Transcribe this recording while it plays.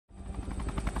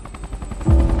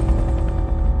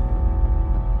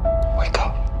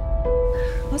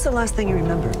When's the last thing you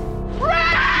remember?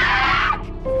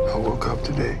 I woke up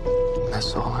today.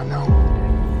 That's all I know.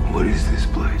 What is this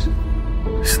place?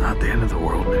 It's not the end of the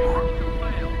world anymore.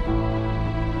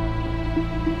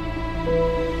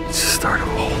 It's the start of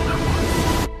a whole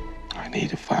new one. I need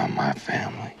to find my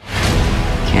family.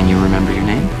 Can you remember your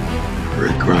name?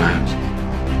 Rick Grimes.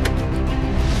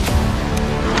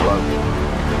 Hello?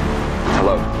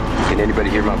 Hello? Can anybody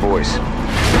hear my voice?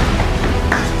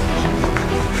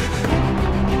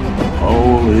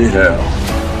 Holy hell.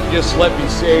 Just let me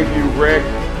save you, Rick.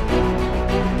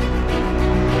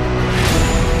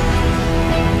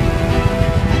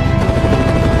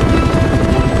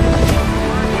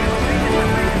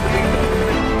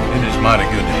 It is mighty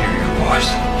good to hear your voice.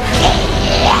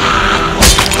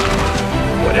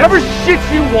 Whatever shit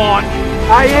you want,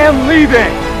 I am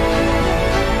leaving.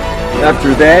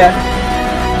 After that,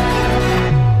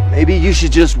 maybe you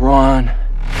should just run.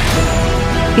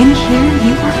 In here,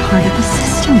 you are part of a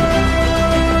system.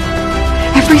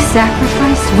 Every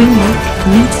sacrifice we make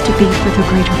needs to be for the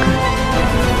greater good.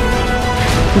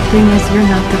 The thing is, you're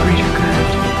not the greater good.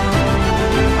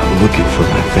 I'm looking for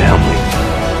my family.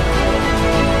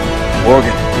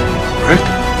 Morgan, Rick,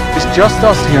 it's just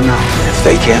us here now. If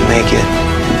they can't make it,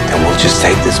 then we'll just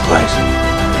take this place.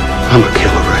 I'm a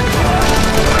killer, Rick.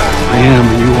 I am,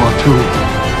 and you are too.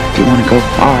 If you want to go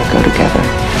far, go together.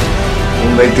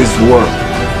 We'll make this work.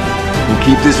 We'll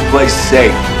keep this place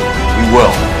safe. We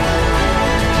will.